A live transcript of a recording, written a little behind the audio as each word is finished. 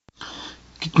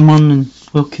Good morning,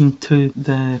 welcome to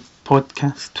the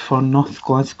podcast for North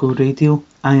Glasgow Radio.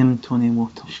 I am Tony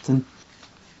Waterston.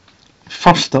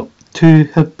 First up, two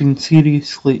have been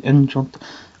seriously injured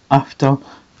after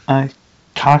a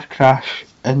car crash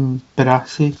in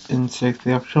Barassie in South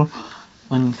Ayrshire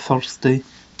on Thursday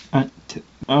at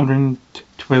around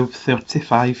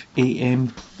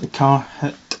 12:35am. The car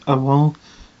hit a wall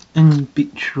in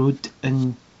Beach Road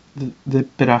in the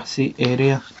Barassie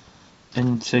area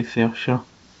in South Ayrshire.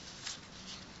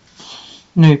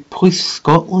 Now, Police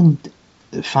Scotland,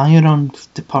 the Firearms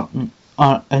Department,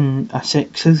 are in a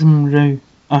sexism row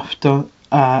after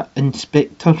an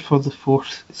inspector for the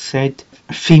force said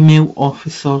female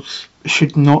officers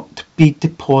should not be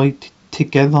deployed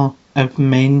together if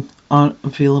men are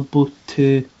available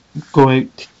to go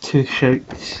out to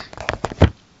shouts.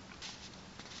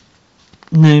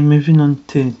 Now, moving on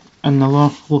to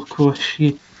another local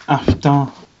issue.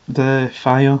 After the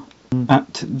fire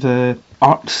at the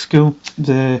art school,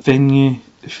 the venue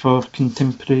for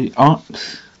contemporary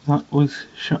arts that was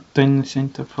shut down, the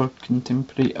Centre for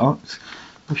Contemporary Arts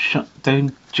was shut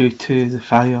down due to the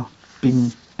fire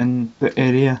being in the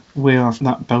area where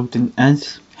that building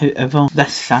is. However,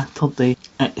 this Saturday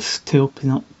it's to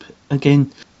open up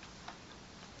again.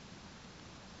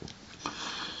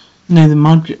 Now, the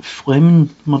Margaret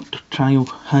Fleming murder trial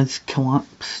has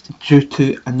collapsed due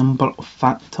to a number of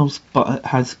factors, but it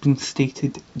has been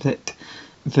stated that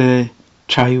the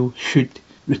trial should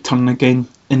return again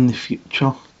in the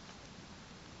future.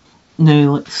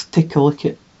 Now, let's take a look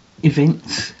at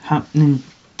events happening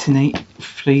tonight,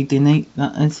 Friday night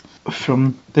that is,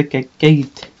 from the Gig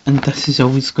Guide. And this is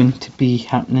always going to be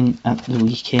happening at the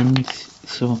weekends,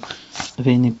 so if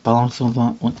any bars or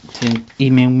that want to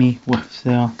email me with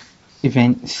their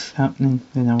events happening,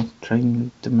 then I'll try and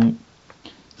read them out.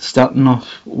 Starting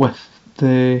off with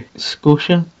the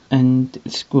Scotia, and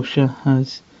Scotia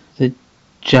has the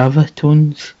Java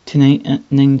Tones tonight at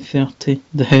 9:30.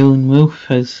 The Howling Wolf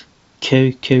has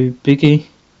Cow Cow Boogie.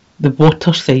 The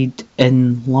Waterside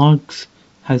in Largs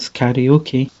has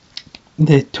karaoke.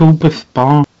 The Tolbooth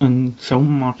Bar in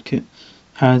Saltmarket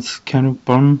has Carol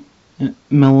Byrne.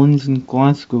 Millons in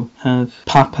Glasgow have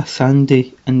Papa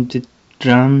Sandy and the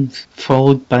Drams,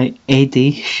 followed by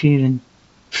Eddie Sheeran.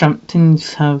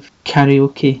 Framptons have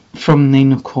karaoke from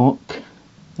 9 o'clock.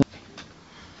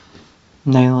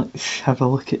 Now let's have a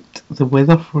look at the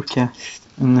weather forecast,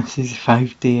 and this is a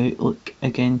 5-day outlook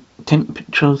again.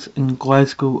 Temperatures in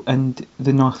Glasgow and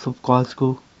the north of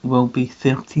Glasgow will be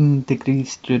 13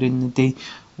 degrees during the day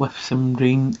with some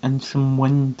rain and some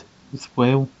wind as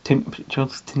well.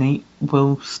 Temperatures tonight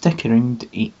will stick around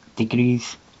 8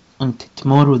 degrees. On to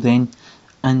tomorrow then,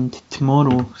 and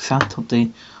tomorrow,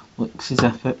 Saturday, looks as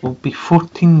if it will be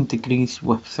 14 degrees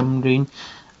with some rain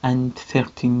and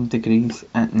 13 degrees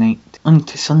at night. On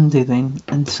to Sunday then,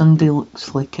 and Sunday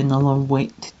looks like another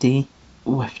wet day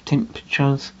with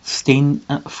temperatures staying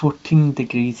at 14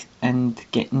 degrees and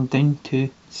getting down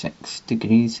to 6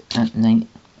 degrees at night.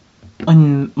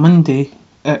 On Monday,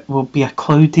 it will be a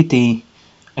cloudy day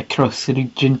across the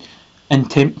region,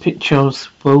 and temperatures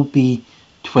will be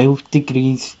 12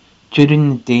 degrees during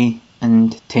the day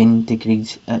and 10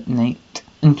 degrees at night.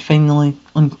 And finally,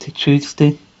 on to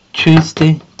Tuesday.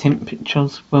 Tuesday,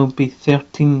 temperatures will be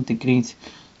 13 degrees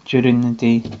during the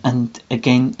day, and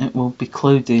again it will be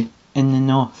cloudy in the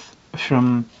north.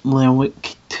 From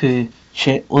Lerwick to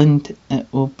Shetland, it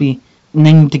will be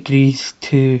 9 degrees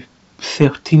to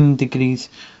 13 degrees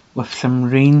with some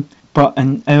rain, but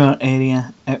in our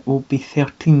area it will be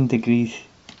 13 degrees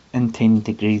and 10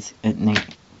 degrees at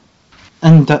night.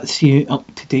 And that's you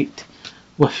up to date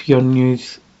with your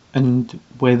news and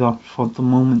weather for the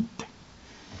moment.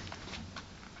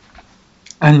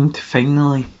 And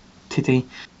finally, today,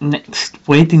 next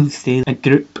Wednesday, a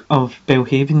group of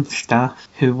Belhaven staff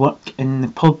who work in the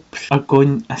pubs are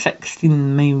going a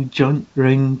 16-mile jaunt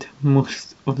round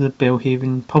most of the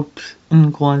Belhaven pubs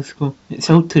in Glasgow. It's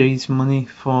all to raise money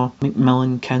for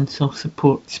Macmillan Cancer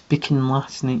Support. Speaking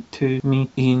last night to me,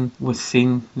 Ian was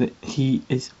saying that he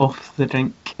is off the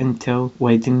rink until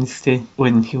Wednesday,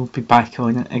 when he'll be back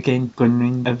on it again, going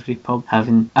round every pub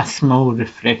having a small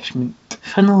refreshment.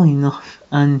 Funnily enough,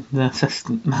 and the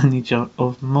assistant manager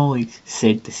of Molly's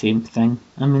said the same thing.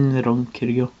 I'm in the wrong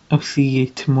career. I'll see you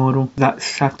tomorrow. That's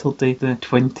Saturday the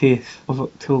 20th of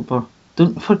October.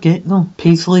 Don't forget though,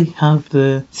 Paisley have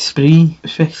the Spree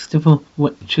Festival,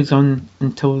 which is on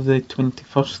until the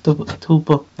 21st of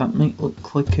October. That might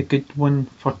look like a good one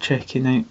for checking out.